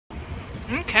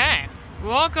Okay,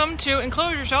 welcome to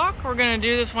Enclosure Talk. We're gonna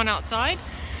do this one outside.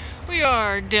 We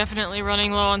are definitely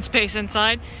running low on space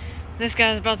inside. This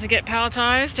guy's about to get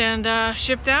palletized and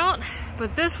shipped out,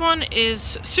 but this one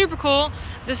is super cool.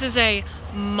 This is a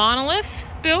Monolith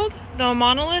build. The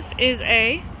Monolith is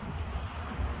a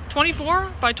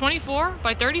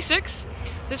 24x24x36.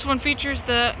 This one features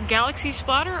the Galaxy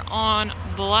splatter on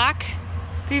black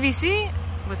PVC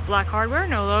with black hardware,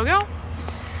 no logo.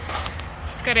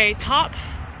 It's got a top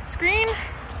screen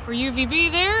for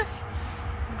UVB there.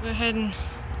 Go ahead and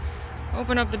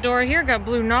open up the door here. Got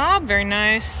blue knob, very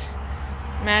nice.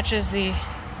 Matches the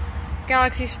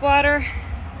Galaxy splatter.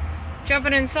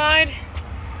 Jumping inside,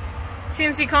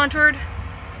 CNC contoured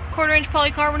 1/4-inch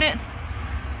polycarbonate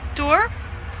door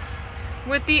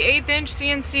with the 1/8-inch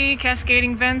CNC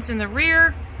cascading vents in the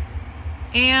rear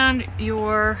and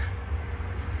your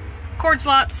cord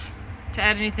slots to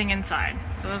add anything inside.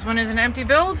 So this one is an empty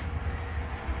build,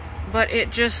 but it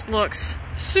just looks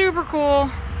super cool.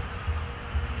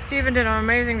 Steven did an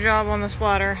amazing job on the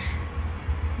splatter.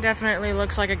 Definitely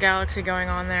looks like a Galaxy going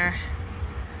on there.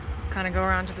 Kind of go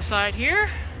around to the side here.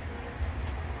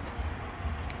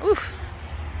 Oof.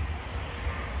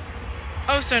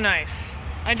 Oh, so nice.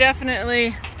 I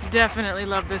definitely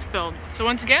love this build. So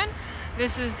once again,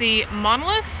 this is the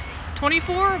Monolith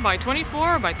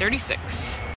 24x24x36.